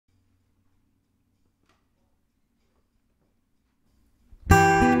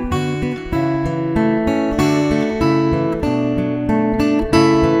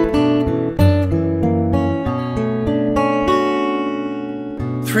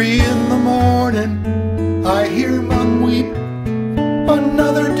3 in the morning, I hear Mom weep.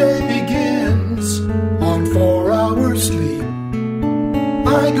 Another day begins on 4 hours sleep.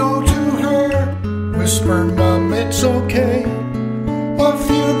 I go to her, whisper, Mom, it's okay. A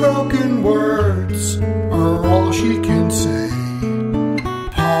few broken words are all she can say.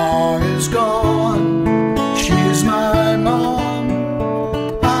 Pa is gone, she's my mom.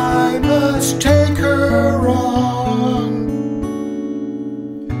 I must take her on.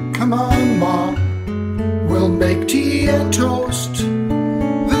 Come on, Ma, we'll make tea and toast.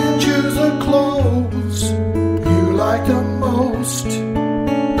 Then choose the clothes you like the most.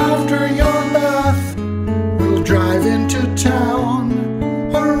 After your bath, we'll drive into town.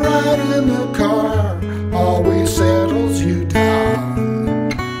 A ride in the car always settles you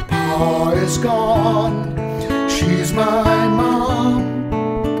down. Pa is gone, she's my mom.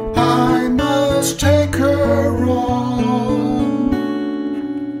 I must take her on.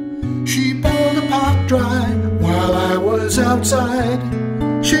 She boiled a pot dry while I was outside.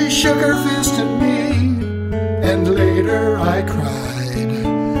 She shook her fist at me, and later I cried.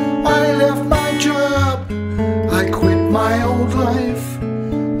 I left my job, I quit my old life,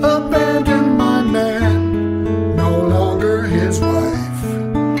 abandoned my man, no longer his wife.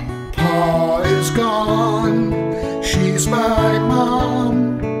 Pa is gone, she's my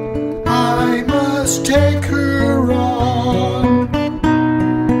mom. I must take her on.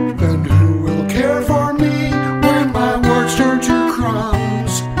 Then who will care for me when my words turn to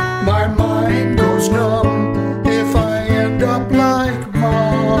crumbs? My mind goes numb if I end up like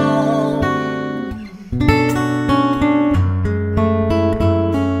Mom.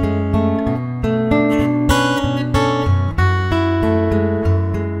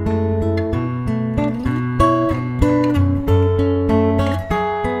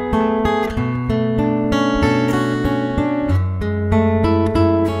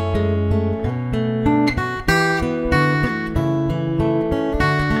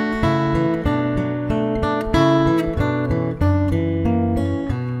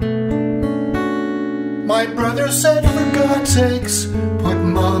 My brother said, for God's sakes, put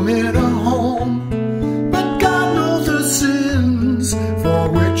Mom in a home. But God knows the sins for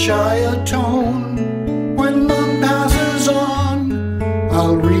which I atone. When Mom passes on,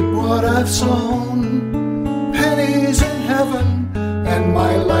 I'll reap what I've sown. Pennies in heaven and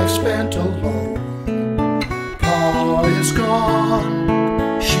my life spent alone. Pa is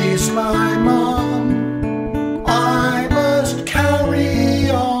gone, she's my mom.